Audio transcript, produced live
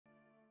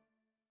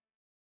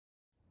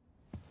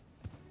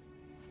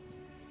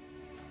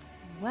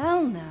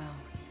Well now,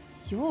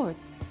 you're...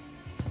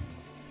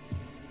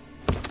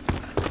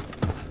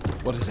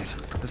 What is it?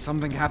 Has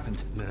something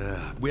happened?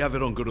 We have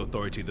it on good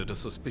authority that a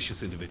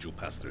suspicious individual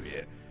passed through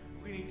here.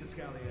 We need to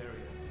scour the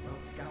area. Well,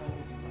 scour all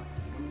you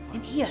like.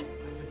 In here. I've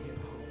been here the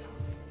whole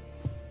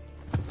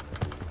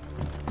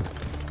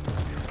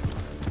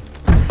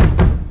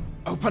time.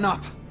 Open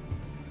up!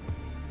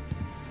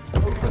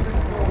 Open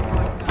this door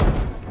right now.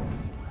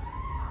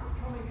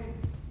 Coming in.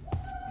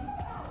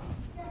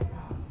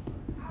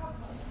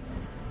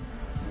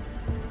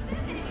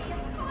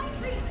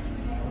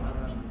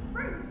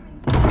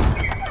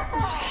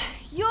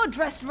 You're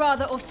dressed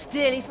rather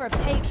austerely for a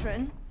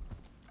patron.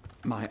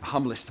 My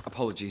humblest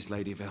apologies,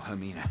 Lady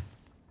Wilhelmina.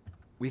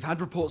 We've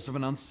had reports of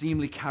an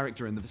unseemly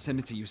character in the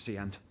vicinity, you see,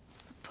 and...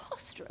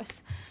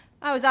 Preposterous.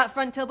 I was out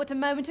front till but a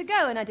moment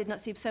ago, and I did not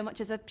see so much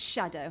as a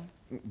shadow.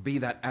 Be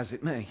that as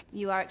it may.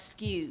 You are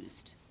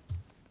excused.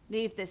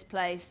 Leave this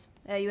place,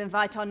 ere you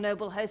invite our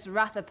noble host's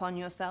wrath upon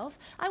yourself.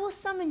 I will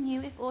summon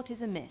you if aught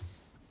is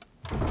amiss.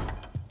 Pray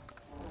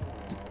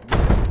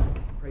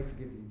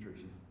forgive the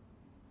intrusion.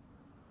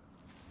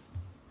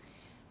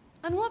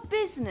 And what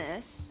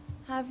business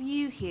have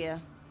you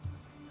here?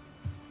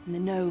 In the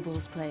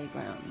nobles'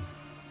 playground?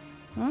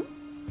 Hmm?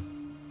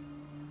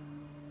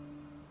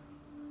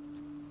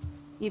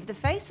 You've the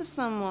face of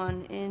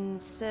someone in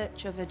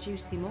search of a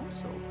juicy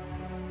morsel.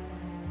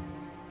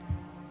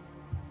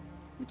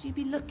 Would you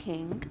be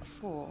looking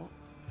for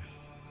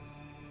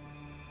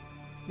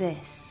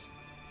this,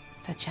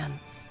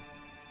 perchance?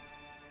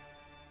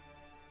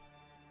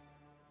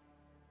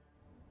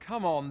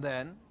 Come on,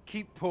 then.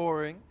 Keep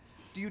pouring.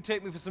 Do you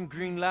take me for some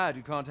green lad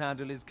who can't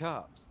handle his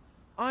cups?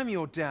 I'm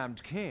your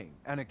damned king,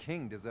 and a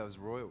king deserves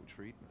royal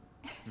treatment.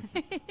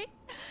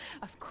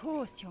 Of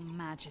course, Your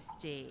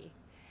Majesty.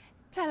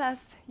 Tell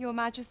us, Your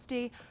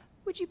Majesty,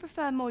 would you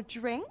prefer more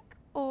drink,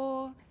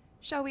 or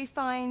shall we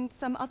find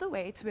some other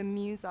way to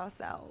amuse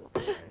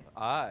ourselves?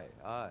 Aye.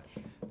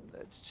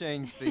 Let's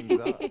change things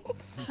up.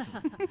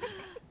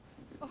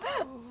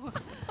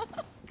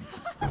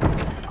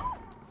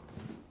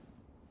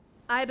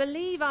 I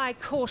believe I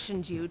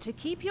cautioned you to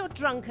keep your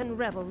drunken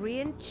revelry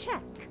in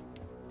check.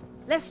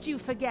 Lest you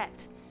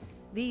forget,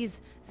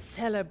 these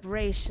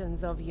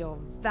celebrations of your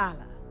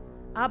valor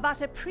are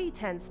but a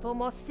pretense for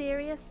more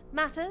serious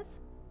matters.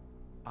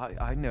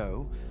 I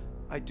know.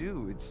 I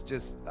do. It's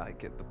just I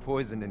get the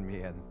poison in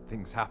me and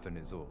things happen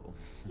is all.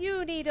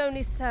 You need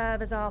only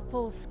serve as our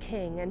false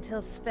king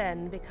until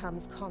Sven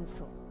becomes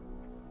consul.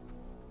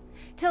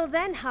 Till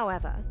then,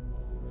 however,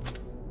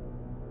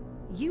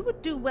 you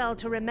would do well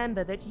to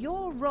remember that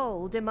your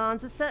role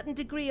demands a certain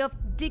degree of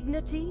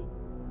dignity.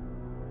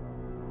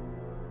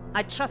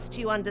 I trust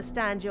you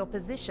understand your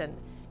position,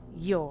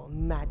 Your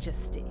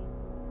Majesty.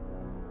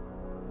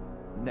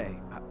 Nay,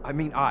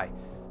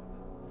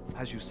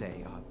 as you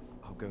say,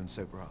 I'll go and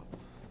sober up.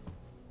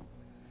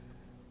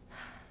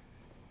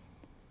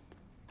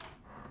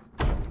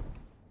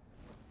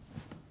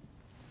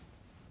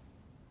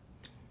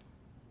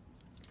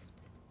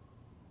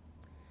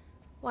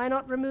 Why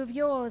not remove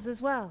yours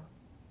as well?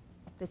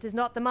 This is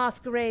not the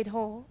masquerade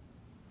hall,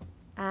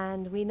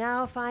 and we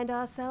now find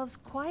ourselves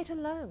quite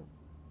alone.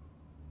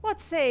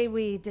 What say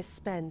we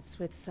dispense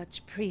with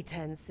such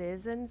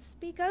pretenses and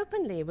speak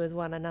openly with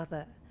one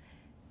another,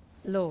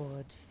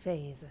 Lord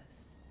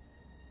Phasus?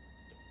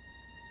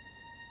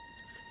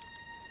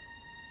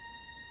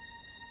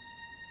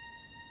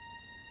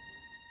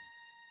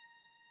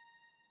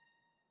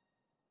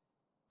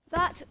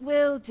 That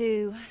will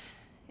do.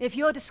 If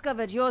you're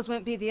discovered, yours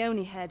won't be the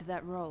only head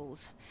that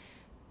rolls.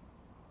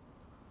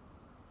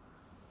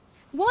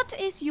 What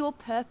is your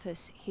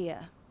purpose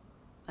here,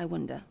 I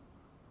wonder?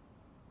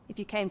 If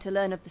you came to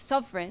learn of the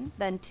Sovereign,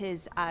 then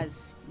 'tis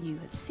as you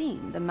have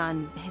seen. The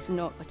man is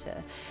naught but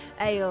a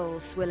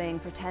ale-swilling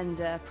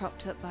pretender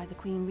propped up by the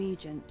Queen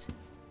Regent.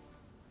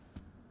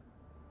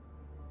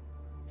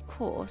 Of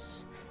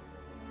course,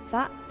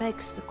 that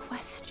begs the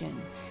question.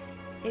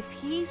 If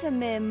he's a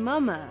mere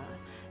mummer,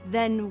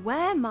 then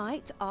where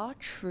might our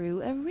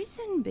true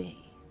Arisen be?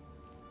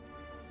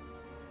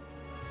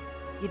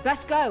 You'd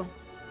best go.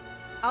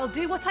 I'll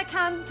do what I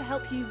can to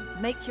help you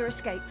make your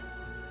escape.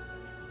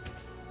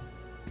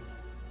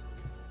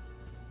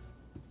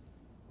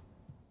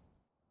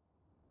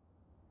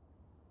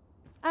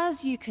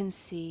 As you can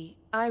see,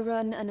 I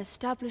run an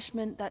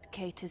establishment that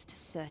caters to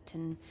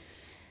certain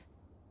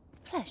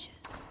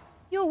pleasures.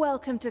 You're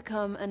welcome to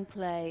come and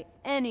play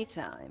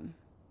anytime,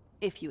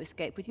 if you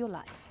escape with your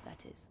life,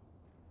 that is.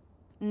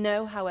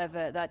 Know,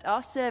 however, that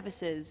our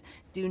services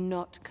do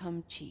not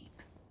come cheap.